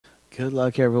Good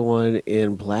luck, everyone,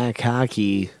 in black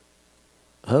hockey.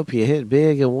 Hope you hit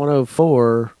big in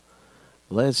 104.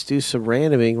 Let's do some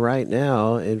randoming right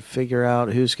now and figure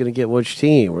out who's going to get which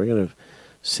team. We're going to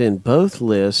send both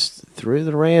lists through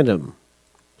the random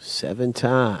 7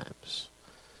 times.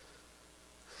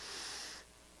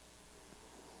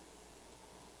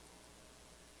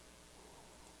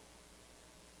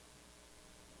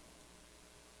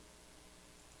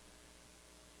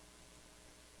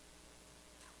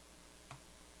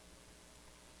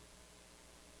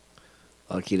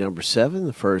 Lucky number 7,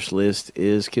 the first list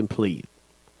is complete.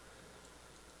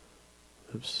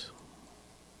 Oops.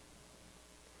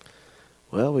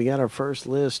 Well, we got our first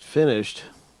list finished.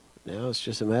 Now it's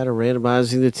just a matter of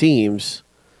randomizing the teams.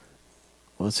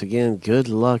 Once again, good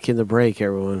luck in the break,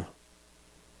 everyone.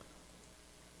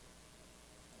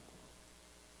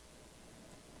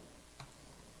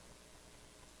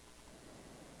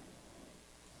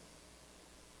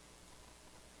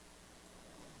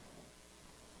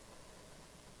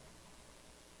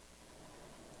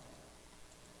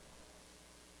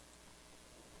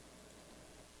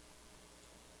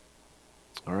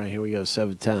 All right, here we go,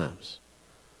 7 times.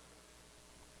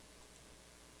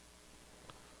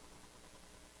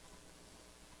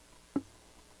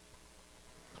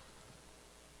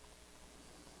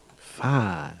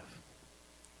 Five,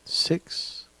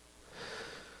 6.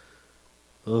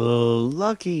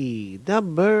 Lucky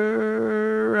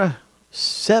number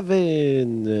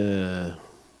 7.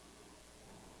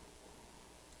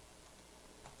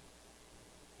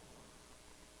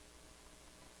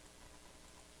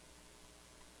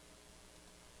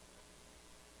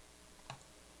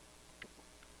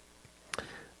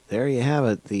 There you have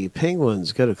it. The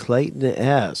Penguins go to Clayton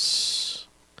S.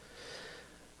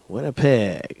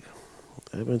 Winnipeg.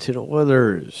 Edmonton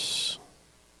Oilers.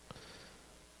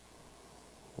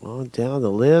 On down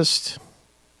the list.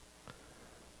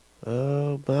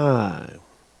 Oh, my.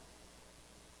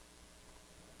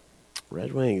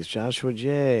 Red Wings, Joshua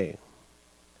J.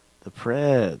 The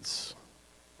Preds.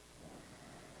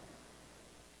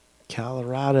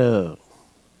 Colorado.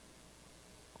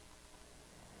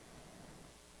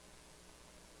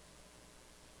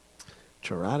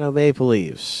 Toronto Maple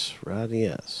Leafs, Rodney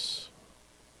S.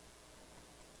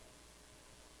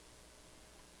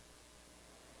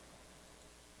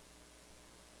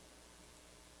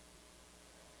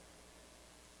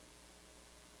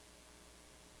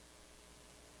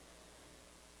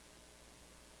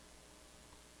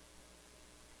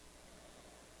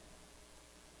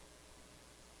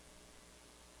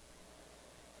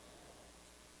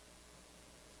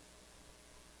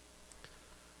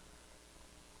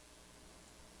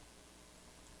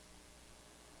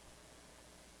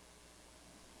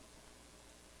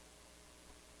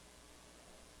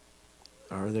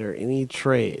 Are there any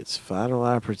trades? Final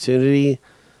opportunity.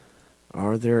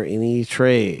 Are there any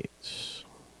trades?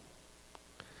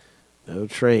 No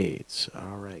trades.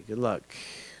 All right, good luck.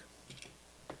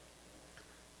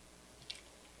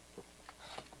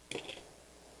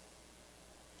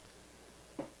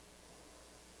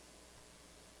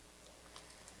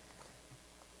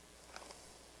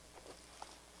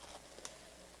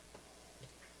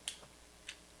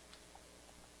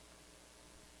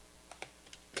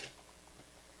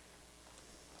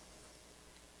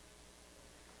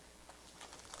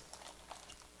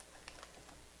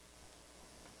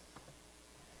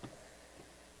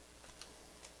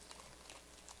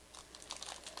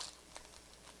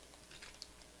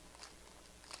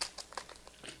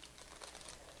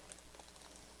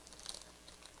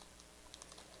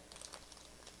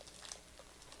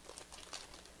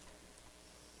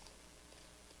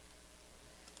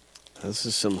 This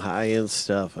is some high-end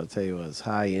stuff. I'll tell you what, it's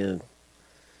high-end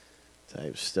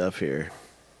type stuff here.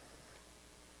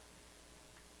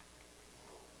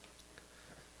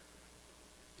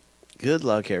 Good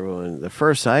luck, everyone. The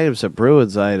first item's a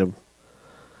Bruins item.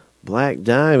 Black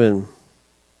Diamond.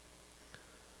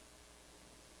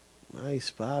 Nice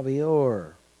Bobby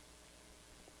Orr.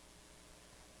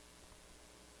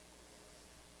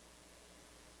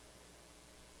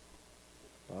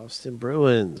 Boston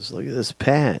Bruins. Look at this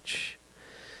patch.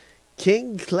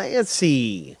 King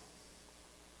Clancy.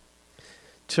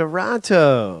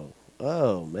 Toronto.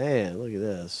 Oh, man. Look at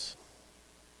this.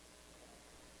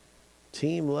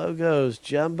 Team logos.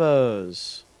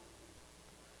 Jumbos.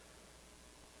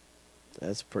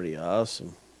 That's pretty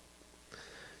awesome.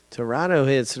 Toronto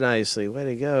hits nicely. Way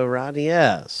to go, Rodney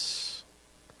S.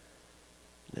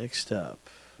 Next up.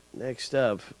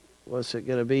 What's it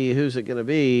going to be? Who's it going to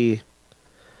be?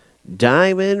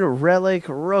 Diamond Relic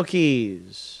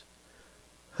Rookies.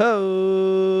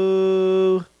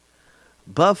 Ho!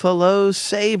 Buffalo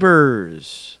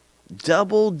Sabres.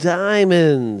 Double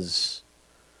diamonds.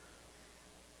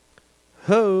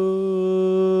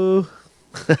 Ho!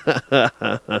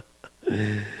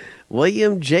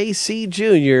 William J.C.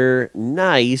 Jr.,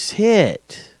 nice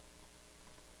hit.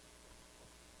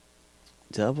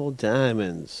 Double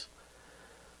diamonds.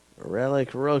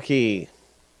 Relic rookie.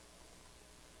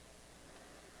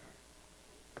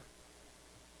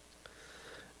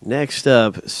 Next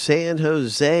up, San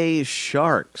Jose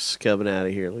Sharks coming out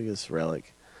of here. Look at this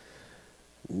relic.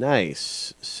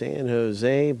 Nice. San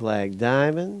Jose Black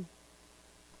Diamond.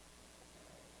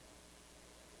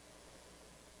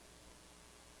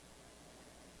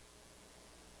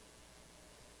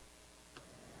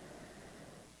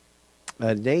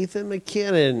 Nathan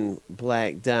McKinnon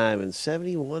Black Diamond.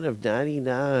 71 of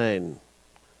 99.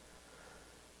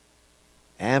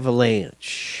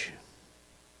 Avalanche.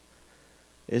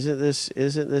 Isn't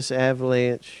this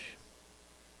Avalanche?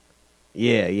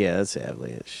 Yeah, that's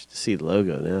Avalanche. See the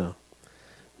logo now.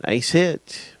 Nice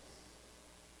hit.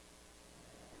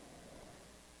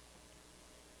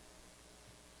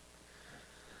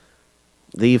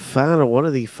 One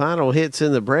of the final hits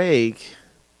in the break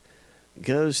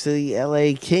goes to the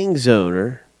LA Kings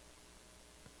owner.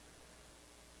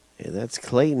 And that's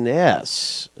Clayton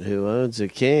S., who owns the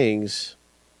Kings.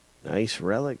 Nice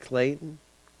relic, Clayton.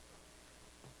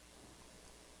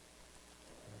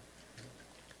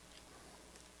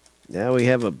 Now we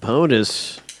have a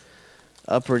bonus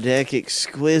Upper Deck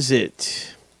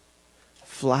Exquisite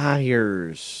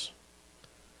Flyers.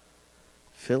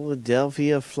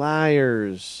 Philadelphia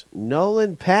Flyers.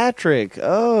 Nolan Patrick.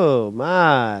 Oh,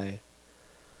 my.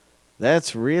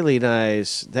 That's really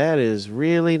nice. That is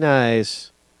really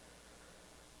nice.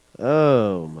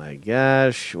 Oh, my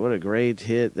gosh. What a great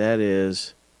hit that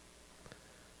is.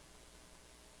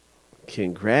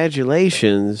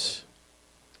 Congratulations.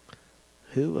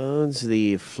 Who owns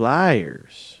the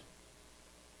Flyers?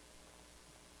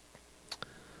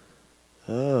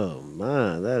 Oh,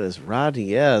 my. That is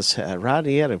Rodney S.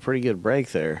 Rodney had a pretty good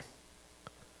break there.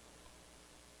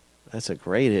 That's a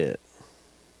great hit.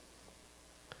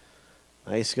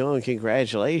 Nice going.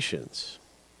 Congratulations.